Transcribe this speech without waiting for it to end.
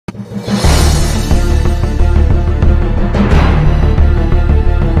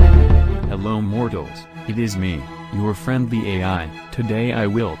is me, your friendly AI. Today I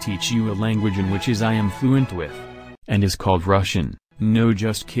will teach you a language in which I am fluent with, and is called Russian. No,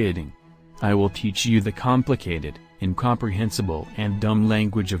 just kidding. I will teach you the complicated, incomprehensible and dumb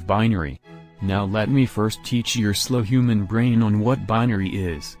language of binary. Now let me first teach your slow human brain on what binary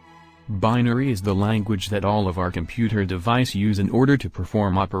is. Binary is the language that all of our computer devices use in order to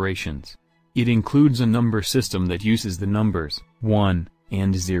perform operations. It includes a number system that uses the numbers 1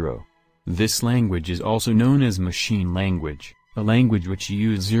 and 0. This language is also known as machine language, a language which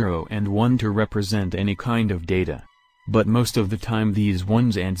uses 0 and 1 to represent any kind of data. But most of the time these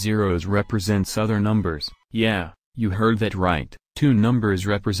 1s and 0s represents other numbers. Yeah, you heard that right, two numbers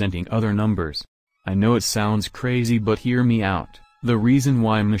representing other numbers. I know it sounds crazy, but hear me out. The reason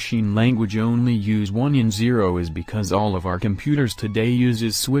why machine language only use 1 and 0 is because all of our computers today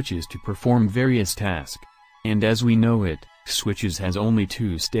uses switches to perform various tasks. And as we know it, switches has only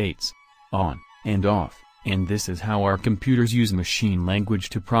two states, on and off, and this is how our computers use machine language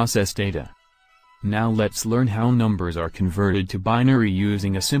to process data. Now let's learn how numbers are converted to binary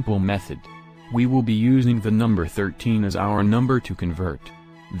using a simple method. We will be using the number 13 as our number to convert.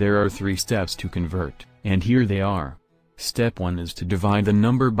 There are 3 steps to convert, and here they are. Step 1 is to divide the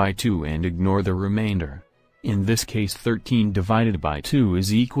number by 2 and ignore the remainder. In this case 13 divided by 2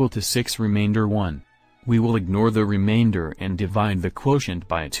 is equal to 6 remainder 1. We will ignore the remainder and divide the quotient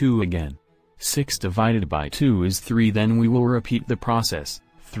by 2 again. 6 divided by 2 is 3, then we will repeat the process.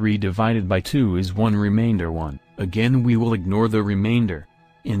 3 divided by 2 is 1 remainder 1. Again we will ignore the remainder.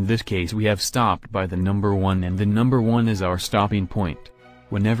 In this case we have stopped by the number 1 and the number 1 is our stopping point.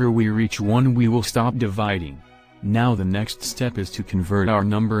 Whenever we reach 1 we will stop dividing. Now the next step is to convert our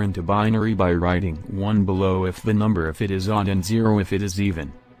number into binary by writing 1 below if it is odd and 0 if it is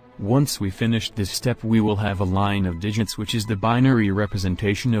even. Once we finish this step we will have a line of digits which is the binary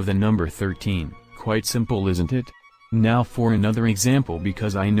representation of the number 13. Quite simple, isn't it? Now for another example,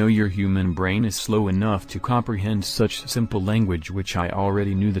 because I know your human brain is slow enough to comprehend such simple language which I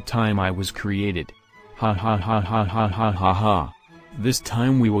already knew the time I was created. Ha ha ha ha ha ha ha ha. This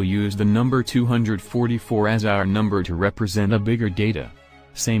time we will use the number 244 as our number to represent a bigger data.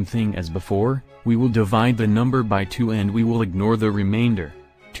 Same thing as before, we will divide the number by 2 and we will ignore the remainder.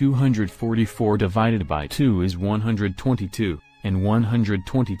 244 divided by 2 is 122, and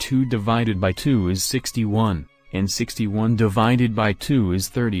 122 divided by 2 is 61. And 61 divided by 2 is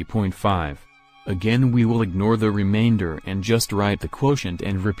 30.5. Again we will ignore the remainder and just write the quotient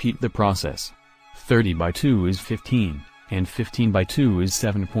and repeat the process. 30 by 2 is 15, and 15 by 2 is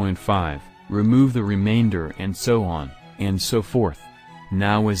 7.5, remove the remainder and so on, and so forth.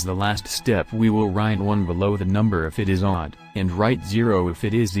 Now as the last step we will write 1 below the number if it is odd, and write 0 if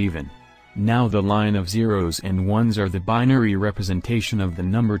it is even. Now the line of zeros and ones are the binary representation of the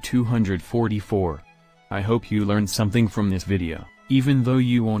number 244. I hope you learned something from this video. Even though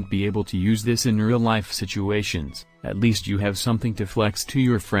you won't be able to use this in real-life situations, at least you have something to flex to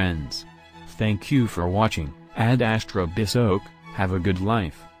your friends. Thank you for watching. Ad Astra Bisok, have a good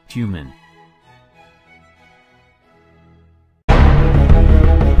life, human.